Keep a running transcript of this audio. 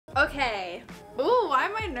Okay. Ooh, why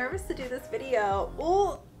am I nervous to do this video?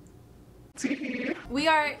 Ooh. We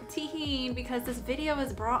are teehing because this video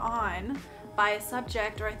is brought on by a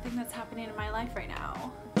subject or a thing that's happening in my life right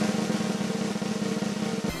now.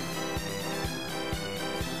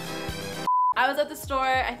 I was at the store,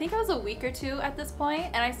 I think I was a week or two at this point,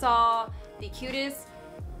 and I saw the cutest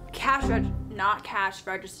not cash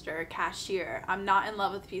register, cashier. I'm not in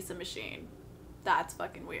love with pizza machine. That's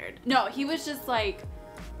fucking weird. No, he was just like,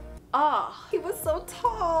 oh, he was so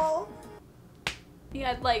tall. He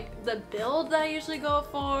had like the build that I usually go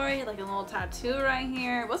for. He had like a little tattoo right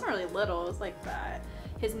here. It wasn't really little, it was like that.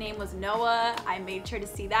 His name was Noah. I made sure to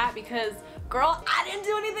see that because, girl, I didn't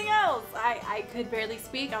do anything else. I could barely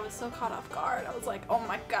speak. I was so caught off guard. I was like, oh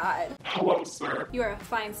my God. Hello, sir. You are a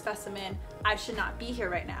fine specimen. I should not be here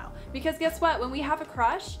right now. Because guess what? When we have a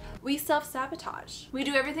crush, we self-sabotage. We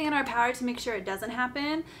do everything in our power to make sure it doesn't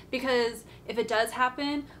happen, because if it does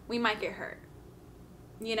happen, we might get hurt.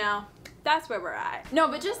 You know? That's where we're at. No,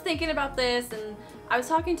 but just thinking about this, and I was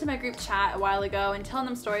talking to my group chat a while ago and telling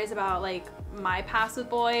them stories about like my past with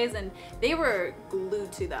boys, and they were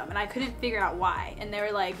glued to them and I couldn't figure out why. And they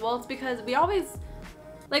were like, well, it's because we always,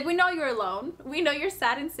 like, we know you're alone, we know you're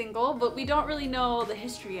sad and single, but we don't really know the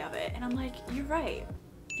history of it. And I'm like, you're right.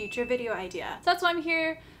 Future video idea. So that's why I'm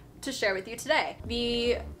here to share with you today.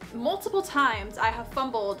 The multiple times I have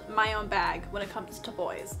fumbled my own bag when it comes to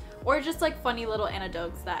boys, or just like funny little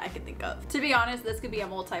anecdotes that I can think of. To be honest, this could be a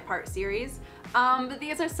multi-part series, but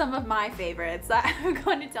these are some of my favorites that I'm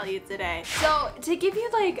going to tell you today. So to give you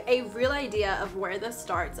like a real idea of where this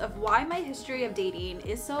starts, of why my history of dating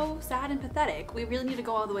is so sad and pathetic, we really need to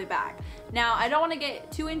go all the way back. Now, I don't want to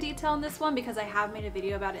get too in detail in this one because I have made a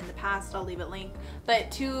video about it in the past. I'll leave it linked,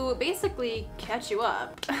 but to basically catch you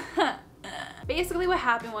up. Basically what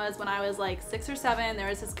happened was, when I was like 6 or 7, there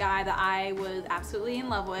was this guy that I was absolutely in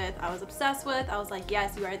love with. I was obsessed with. I was like,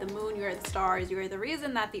 yes, you are the moon, you are the stars, you are the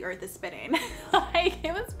reason that the earth is spinning. Like,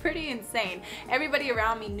 it was pretty insane. Everybody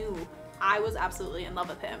around me knew I was absolutely in love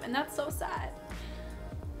with him, and that's so sad.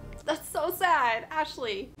 That's so sad,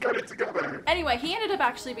 Ashley. Get it together. Anyway, he ended up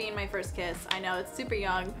actually being my first kiss. I know, it's super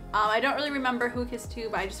young. I don't really remember who kissed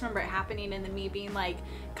who, but I just remember it happening and then me being like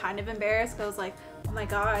kind of embarrassed, because I was like, oh my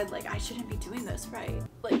God, like I shouldn't be doing this, right?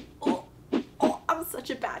 Like, oh, I'm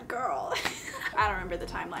such a bad girl. I don't remember the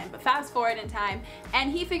timeline, but fast forward in time,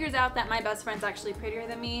 and he figures out that my best friend's actually prettier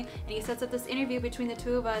than me, and he sets up this interview between the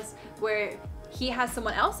two of us where he has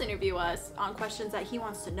someone else interview us on questions that he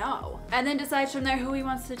wants to know, and then decides from there who he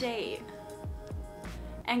wants to date.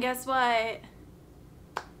 And guess what?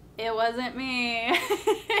 It wasn't me.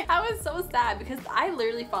 I was so sad because I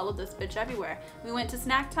literally followed this bitch everywhere. We went to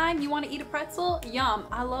snack time. You want to eat a pretzel? Yum.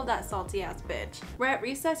 I love that salty ass bitch. We're at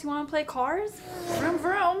recess. You want to play cars? Vroom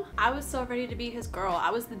vroom. I was so ready to be his girl.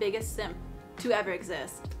 I was the biggest simp to ever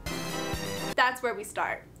exist. That's where we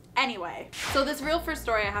start. Anyway, so this real first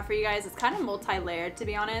story I have for you guys is kind of multi-layered, to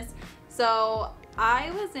be honest. So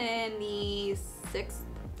I was in the 6th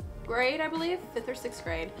grade, I believe, 5th or 6th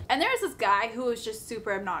grade, and there was this guy who was just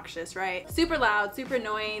super obnoxious, right? Super loud, super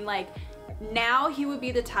annoying. Like, now he would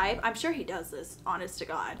be the type, I'm sure he does this, honest to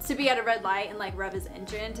God, to be at a red light and like rev his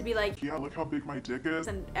engine to be like, yeah, look how big my dick is,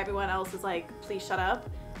 and everyone else is like, please shut up.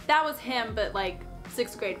 That was him, but like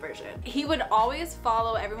 6th grade version. He would always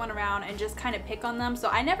follow everyone around and just kind of pick on them, so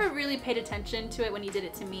I never really paid attention to it when he did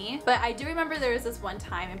it to me. But I do remember there was this one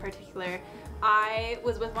time in particular, I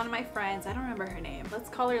was with one of my friends, I don't remember her name, let's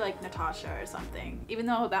call her like Natasha or something, even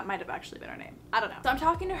though that might have actually been her name, I don't know. So I'm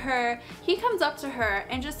talking to her, he comes up to her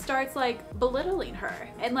and just starts like belittling her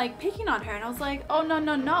and like picking on her, and I was like, oh no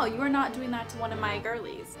no no, you are not doing that to one of my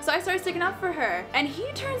girlies. So I started sticking up for her, and he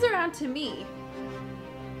turns around to me.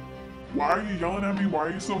 Why are you yelling at me? Why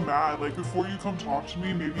are you so mad? Like, before you come talk to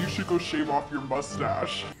me, maybe you should go shave off your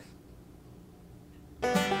mustache.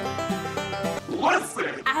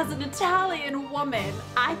 Listen! As an Italian woman,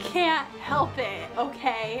 I can't help it,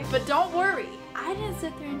 okay? But don't worry, I didn't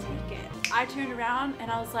sit there and take it. I turned around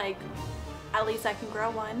and I was like, at least I can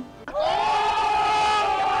grow one.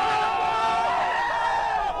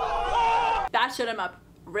 That shut him up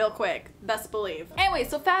real quick, best believe. Anyway,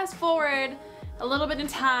 so fast forward a little bit in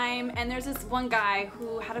time, and there's this one guy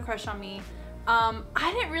who had a crush on me.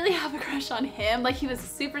 I didn't really have a crush on him. Like, he was a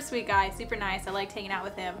super sweet guy, super nice. I liked hanging out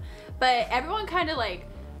with him, but everyone kind of like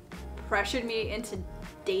pressured me into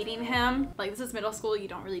dating him. Like, this is middle school, you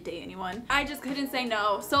don't really date anyone. I just couldn't say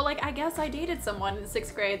no. So like, I guess I dated someone in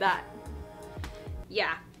 6th grade that,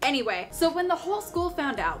 yeah. Anyway, so when the whole school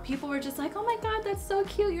found out, people were just like, oh my God, that's so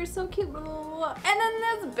cute, you're so cute, blah, blah, blah. And then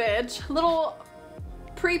this bitch, little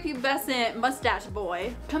prepubescent mustache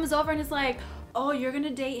boy, comes over and is like, oh, you're gonna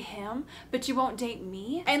date him, but you won't date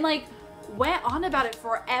me? And like went on about it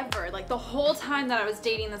forever. Like the whole time that I was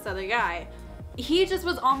dating this other guy, he just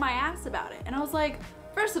was on my ass about it. And I was like,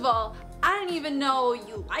 first of all, I didn't even know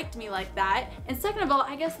you liked me like that. And second of all,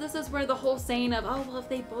 I guess this is where the whole saying of, oh, well, if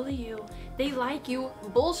they bully you, they like you,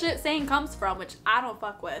 bullshit saying comes from, which I don't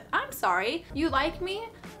fuck with. I'm sorry. You like me?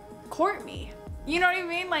 Court me. You know what I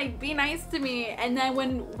mean? Like, be nice to me. And then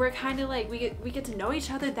when we're kind of like, we get to know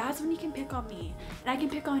each other, that's when you can pick on me. And I can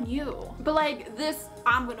pick on you. But like this,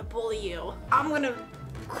 I'm gonna bully you. I'm gonna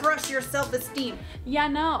crush your self-esteem. Yeah,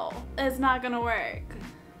 no, it's not gonna work.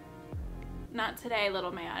 Not today,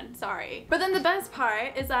 little man, sorry. But then the best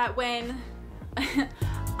part is that when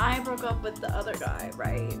I broke up with the other guy,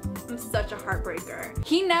 right? I'm such a heartbreaker.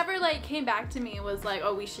 He never like came back to me and was like,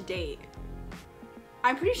 oh, we should date.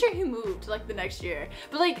 I'm pretty sure he moved like the next year.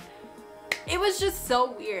 But like, it was just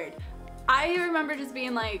so weird. I remember just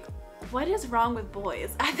being like, what is wrong with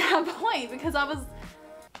boys at that point? Because I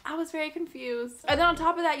was very confused. And then on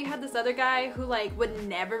top of that, you had this other guy who like would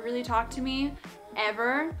never really talk to me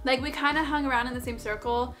ever. Like we kind of hung around in the same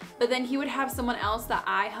circle, but then he would have someone else that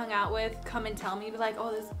I hung out with come and tell me, be like,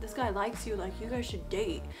 oh, this guy likes you, like you guys should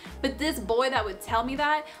date. But this boy that would tell me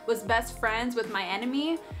that was best friends with my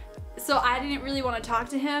enemy. So I didn't really want to talk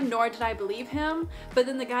to him, nor did I believe him. But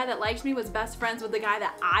then the guy that liked me was best friends with the guy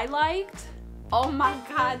that I liked. Oh my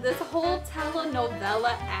God, this whole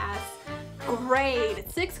telenovela ass grade.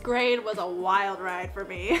 6th grade was a wild ride for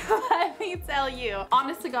me. Let me tell you.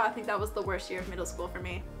 Honest to God, I think that was the worst year of middle school for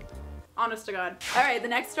me. Honest to God. All right, the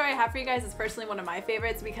next story I have for you guys is personally one of my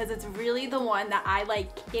favorites because it's really the one that I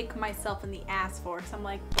like kick myself in the ass for. Cause I'm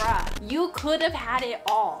like, bruh, you could have had it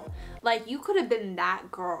all. Like you could have been that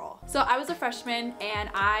girl. So I was a freshman and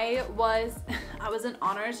I was in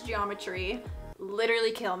honors geometry.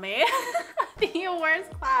 Literally kill me. The worst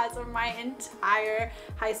class of my entire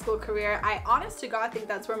high school career. I honest to God think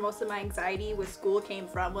that's where most of my anxiety with school came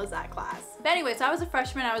from, was that class. But anyway, so I was a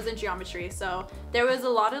freshman, I was in geometry, so there was a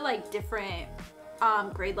lot of like different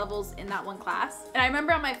grade levels in that one class. And I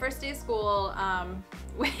remember on my first day of school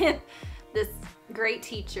with this great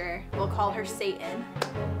teacher, we'll call her Satan.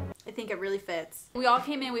 I think it really fits. We all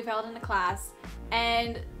came in, we filed into class,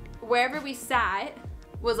 and wherever we sat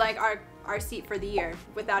was like our seat for the year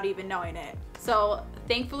without even knowing it. So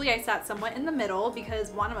thankfully I sat somewhat in the middle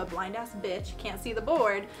because one, I'm a blind ass bitch, can't see the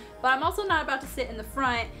board, but I'm also not about to sit in the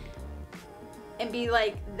front and be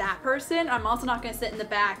like that person. I'm also not gonna sit in the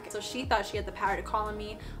back. So she thought she had the power to call on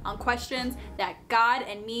me on questions that God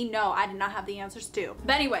and me know I did not have the answers to.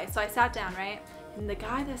 But anyway, so I sat down, right? And the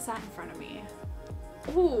guy that sat in front of me,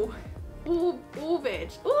 ooh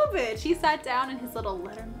bitch, he sat down in his little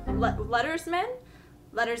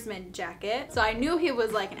lettersman jacket. So I knew he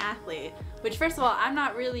was like an athlete, which first of all, I'm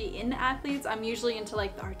not really into athletes. I'm usually into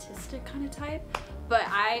like the artistic kind of type, but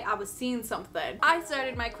I was seeing something. I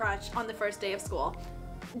started my crush on the first day of school.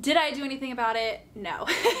 Did I do anything about it? No.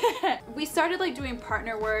 We started like doing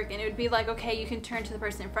partner work and it would be like, okay, you can turn to the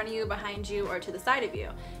person in front of you, behind you, or to the side of you.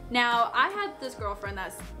 Now, I had this girlfriend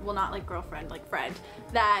that's, well, not like girlfriend, like friend,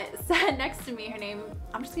 that sat next to me. Her name,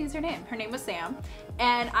 I'm just gonna use her name. Her name was Sam.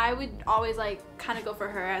 And I would always like kind of go for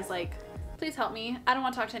her as like, please help me. I don't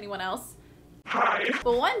want to talk to anyone else. Hi.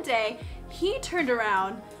 But one day he turned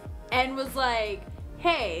around and was like,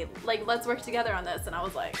 hey, like, let's work together on this. And I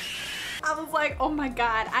was like, oh my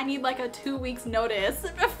God, I need like a 2 weeks notice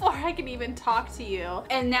before I can even talk to you.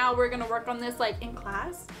 And now we're gonna work on this like in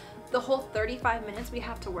class. The whole 35 minutes we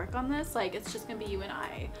have to work on this, like it's just gonna be you and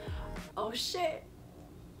I. Oh shit.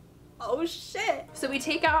 Oh shit. So we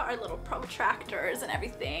take out our little protractors and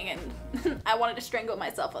everything, and I wanted to strangle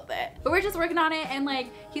myself with it. But we're just working on it, and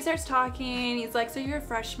like he starts talking, he's like, so you're a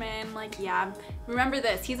freshman? I'm like, yeah. Remember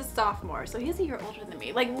this, he's a sophomore, so he's a year older than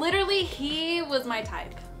me. Like literally he was my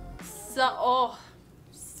type. So,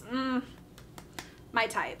 my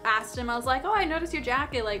type. Asked him, I was like, oh, I noticed your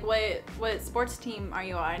jacket, like what sports team are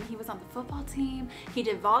you on? He was on the football team, he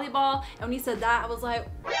did volleyball, and when he said that, I was like,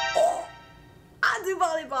 oh, I do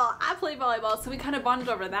volleyball, I play volleyball. So we kind of bonded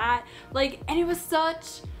over that, like, and it was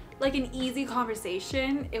such like an easy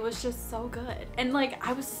conversation. It was just so good. And like,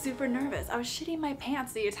 I was super nervous. I was shitting my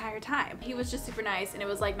pants the entire time. He was just super nice, and it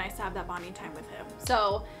was like nice to have that bonding time with him.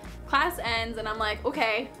 So class ends and I'm like,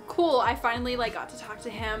 okay, cool. I finally like got to talk to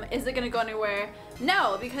him. Is it gonna go anywhere?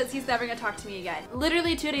 No, because he's never gonna talk to me again.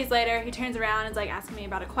 Literally 2 days later, he turns around and is like asking me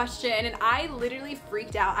about a question, and I literally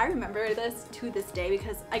freaked out. I remember this to this day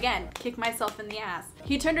because, again, kick myself in the ass.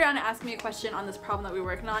 He turned around and asked me a question on this problem that we were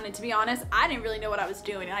working on, and to be honest, I didn't really know what I was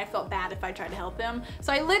doing, and I felt bad if I tried to help him.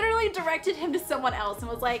 So I literally directed him to someone else and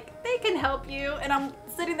was like, they can help you. And I'm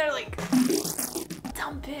sitting there like,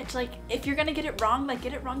 dumb bitch. Like, if you're gonna get it wrong, like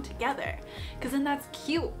get it wrong together. Cause then that's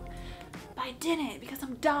cute. But I didn't because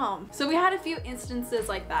I'm dumb. So we had a few instances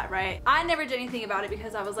like that, right? I never did anything about it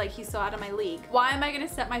because I was like, he's so out of my league. Why am I gonna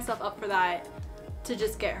set myself up for that to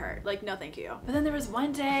just get hurt? Like, no thank you. But then there was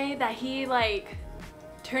one day that he like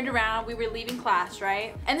turned around, we were leaving class,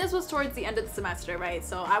 right? And this was towards the end of the semester, right?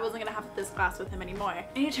 So I wasn't gonna have this class with him anymore.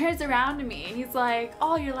 And he turns around to me and he's like,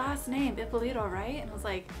 oh, your last name, Ippolito, right? And I was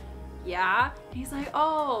like, yeah. And he's like,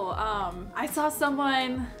 oh, I saw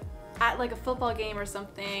someone at like a football game or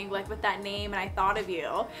something like with that name and I thought of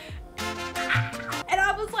you. And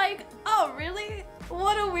I was like, oh really?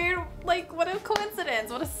 What a weird, like what a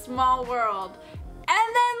coincidence, what a small world. And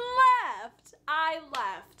then left.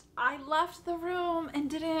 I left the room and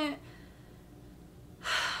didn't.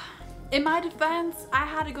 In my defense, I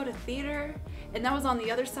had to go to theater and that was on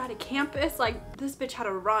the other side of campus. Like, this bitch had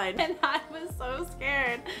to run and I was so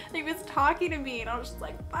scared. He was talking to me and I was just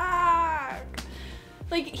like, fuck.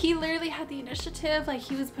 Like, he literally had the initiative, like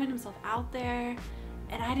he was putting himself out there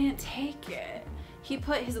and I didn't take it. He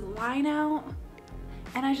put his line out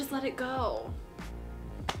and I just let it go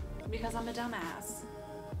because I'm a dumbass.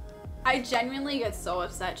 I genuinely get so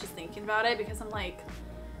upset just thinking about it because I'm like,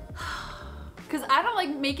 because I don't like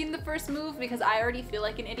making the first move because I already feel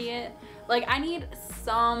like an idiot. Like, I need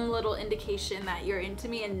some little indication that you're into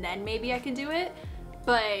me and then maybe I can do it.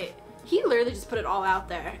 But he literally just put it all out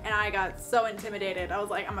there and I got so intimidated. I was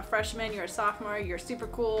like, I'm a freshman, you're a sophomore, you're super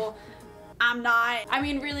cool. I'm not. I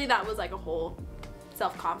mean, really that was like a whole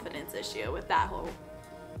self-confidence issue with that whole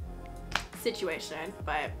situation,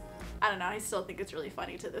 but I don't know, I still think it's really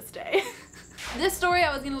funny to this day. This story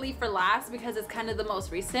I was gonna leave for last because it's kind of the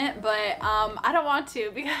most recent, but I don't want to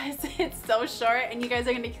because it's so short and you guys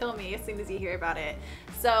are gonna kill me as soon as you hear about it.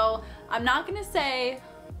 So I'm not gonna say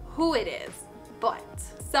who it is, but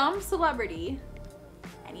some celebrity,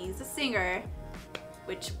 and he's a singer,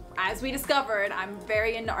 which as we discovered, I'm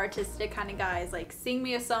very into artistic kind of guys, like sing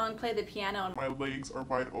me a song, play the piano. My legs are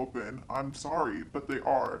wide open. I'm sorry, but they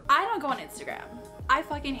are. I don't go on Instagram. I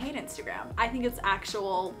fucking hate Instagram. I think it's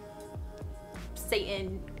actual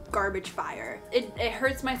Satan garbage fire. It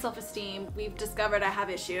hurts my self-esteem. We've discovered I have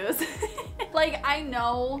issues. Like, I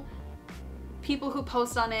know people who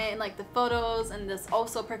post on it and like the photos and this oh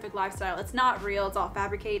so perfect lifestyle, it's not real, it's all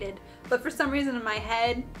fabricated. But for some reason in my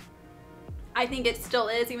head, I think it still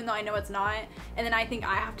is, even though I know it's not. And then I think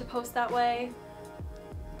I have to post that way.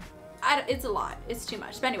 It's a lot. It's too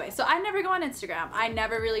much. But anyway, so I never go on Instagram. I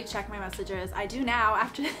never really check my messages. I do now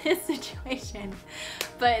after this situation.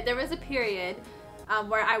 But there was a period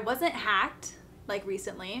where I wasn't hacked, like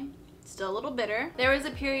recently. Still a little bitter. There was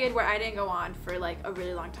a period where I didn't go on for like a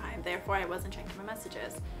really long time. Therefore, I wasn't checking my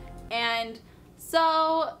messages. And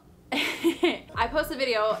so I post a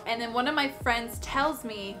video and then one of my friends tells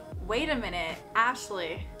me, wait a minute,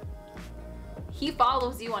 Ashley, he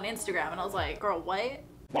follows you on Instagram. And I was like, girl, what?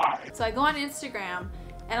 Why? So I go on Instagram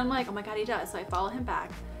and I'm like, oh my God, he does. So I follow him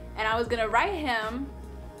back and I was gonna write him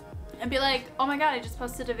and be like, oh my God, I just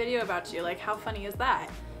posted a video about you. Like, how funny is that?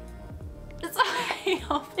 So I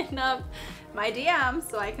open up my DM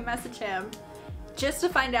so I can message him just to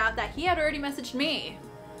find out that he had already messaged me.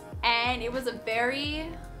 And it was a very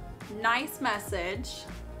nice message.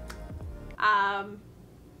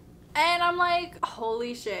 And I'm like,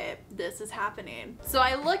 holy shit, this is happening. So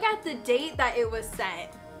I look at the date that it was sent.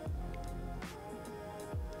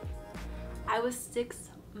 I was 6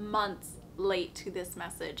 months late to this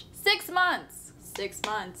message. 6 months. 6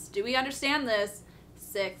 months. Do we understand this?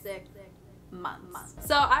 Six months.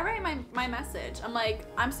 So I write my message. I'm like,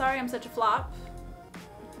 I'm sorry I'm such a flop.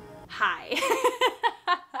 Hi.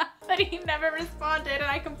 But he never responded and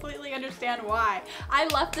I completely understand why. I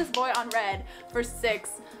left this boy on red for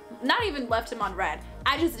not even left him on red.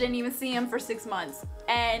 I just didn't even see him for 6 months.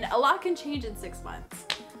 And a lot can change in 6 months.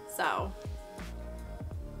 So,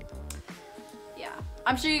 yeah.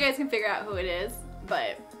 I'm sure you guys can figure out who it is,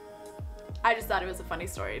 but I just thought it was a funny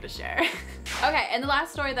story to share. Okay, and the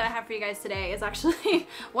last story that I have for you guys today is actually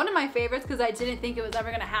one of my favorites because I didn't think it was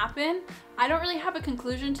ever gonna happen. I don't really have a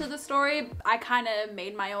conclusion to the story. I kind of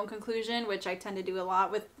made my own conclusion, which I tend to do a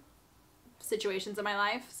lot with situations in my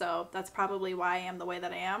life, so that's probably why I am the way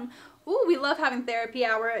that I am. Ooh, we love having therapy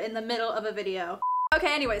hour in the middle of a video.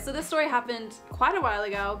 Okay, anyway, so this story happened quite a while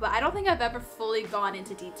ago, but I don't think I've ever fully gone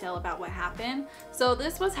into detail about what happened. So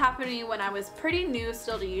this was happening when I was pretty new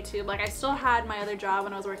still to YouTube. Like, I still had my other job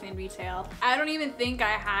when I was working in retail. I don't even think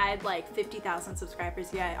I had like 50,000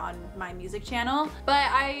 subscribers yet on my music channel, but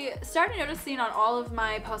I started noticing on all of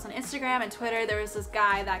my posts on Instagram and Twitter, there was this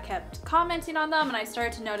guy that kept commenting on them, and I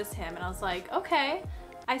started to notice him, and I was like, okay,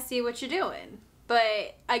 I see what you're doing.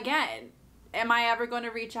 But again, am I ever going to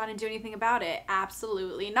reach out and do anything about it?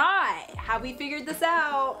 Absolutely not. Have we figured this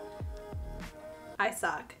out? I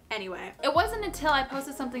suck. Anyway, it wasn't until I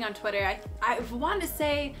posted something on Twitter, I wanted to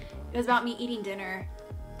say it was about me eating dinner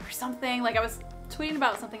or something. Like, I was tweeting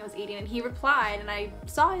about something I was eating, and he replied, and I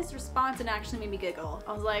saw his response, and it actually made me giggle.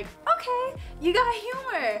 I was like, okay, you got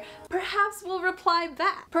humor. Perhaps we'll reply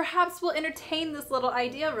back. Perhaps we'll entertain this little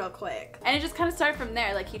idea real quick. And it just kind of started from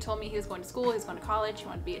there. Like, he told me he was going to school, he was going to college, he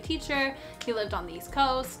wanted to be a teacher, he lived on the East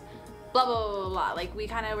Coast, blah, blah, blah, blah, blah. Like, we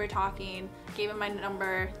kind of were talking, gave him my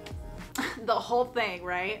number, the whole thing,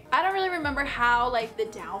 right? I don't really remember how, like, the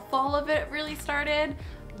downfall of it really started,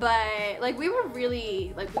 but, like, we were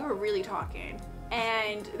really talking.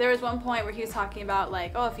 And there was one point where he was talking about,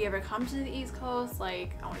 like, oh, if you ever come to the East Coast,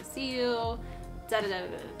 like, I want to see you, da da da da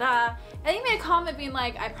da da. And he made a comment being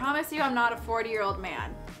like, I promise you I'm not a 40-year-old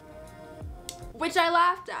man. Which I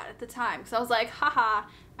laughed at the time, because I was like, haha,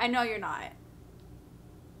 I know you're not.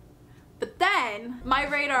 But then my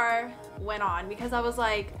radar went on, because I was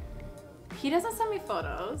like, he doesn't send me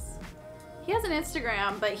photos. He has an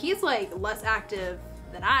Instagram, but he's like less active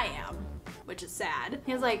than I am, which is sad.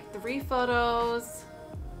 He has like 3 photos.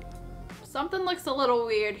 Something looks a little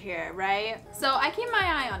weird here, right? So I keep my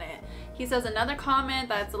eye on it. He says another comment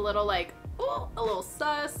that's a little like, oh, a little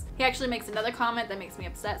sus. He actually makes another comment that makes me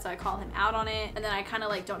upset, so I call him out on it. And then I kind of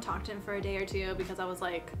like don't talk to him for a day or two, because I was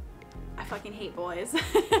like, I fucking hate boys.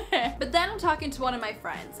 But then I'm talking to one of my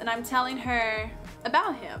friends, and I'm telling her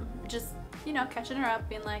about him. Just, you know, catching her up,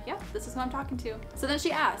 being like, yeah, this is who I'm talking to. So then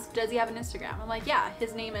she asked, does he have an Instagram? I'm like, yeah,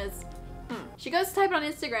 his name is She goes to type it on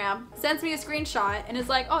Instagram, sends me a screenshot, and is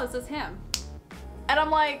like, oh, this is him. And I'm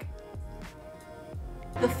like,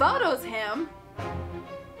 the photo's him,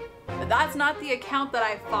 but that's not the account that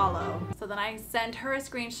I follow. So then I send her a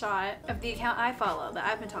screenshot of the account I follow that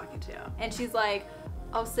I've been talking to. And she's like,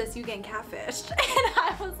 oh sis, you getting catfished. And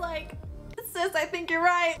I was like, sis, I think you're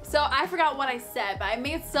right. So I forgot what I said, but I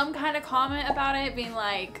made some kind of comment about it, being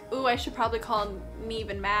like, ooh, I should probably call Neve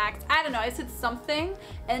and Max. I don't know, I said something,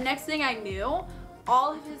 and the next thing I knew,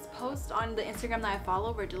 all of his posts on the Instagram that I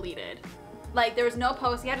follow were deleted. Like, there was no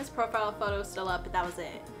post. He had his profile photo still up, but that was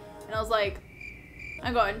it. And I was like,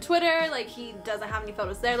 I'm going Twitter, like, he doesn't have any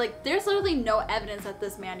photos there. Like, there's literally no evidence that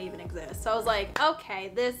this man even exists. So I was like,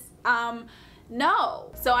 okay, this,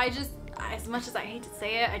 no. So I just, as much as I hate to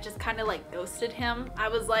say it, I just kind of like ghosted him. I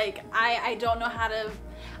was like, I don't know how to,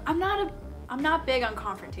 I'm not big on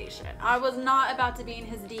confrontation. I was not about to be in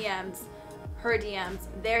his DMs, her DMs,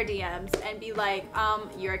 their DMs, and be like,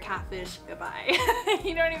 you're a catfish, goodbye.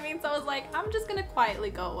 You know what I mean? So I was like, I'm just gonna quietly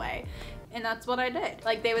go away. And that's what I did.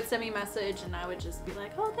 Like, they would send me a message, and I would just be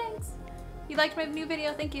like, oh, thanks. You liked my new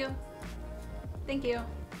video, thank you. Thank you.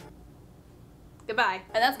 Goodbye.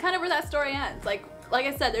 And that's kind of where that story ends. Like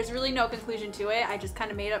I said, there's really no conclusion to it. I just kind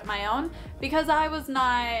of made up my own, because I was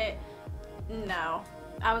not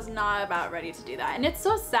about ready to do that. And it's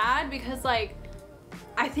so sad, because like,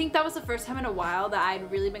 I think that was the first time in a while that I'd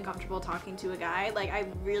really been comfortable talking to a guy. Like, I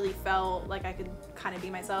really felt like I could kind of be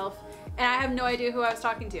myself, and I have no idea who I was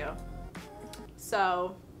talking to.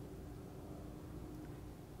 So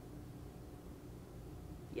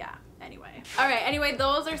yeah, anyway. All right, anyway,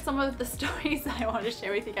 those are some of the stories that I wanted to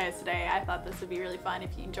share with you guys today. I thought this would be really fun.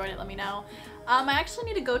 If you enjoyed it, let me know. I actually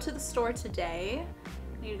need to go to the store today.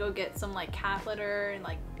 I need to go get some like cat litter and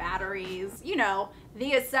like batteries, you know,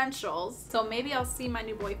 the essentials. So maybe I'll see my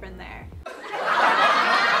new boyfriend there.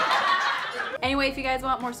 Anyway, if you guys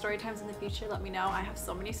want more story times in the future, let me know. I have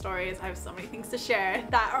so many stories. I have so many things to share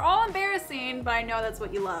that are all embarrassing, but I know that's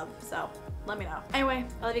what you love. So let me know. Anyway,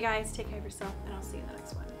 I love you guys. Take care of yourself, and I'll see you in the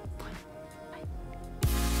next one.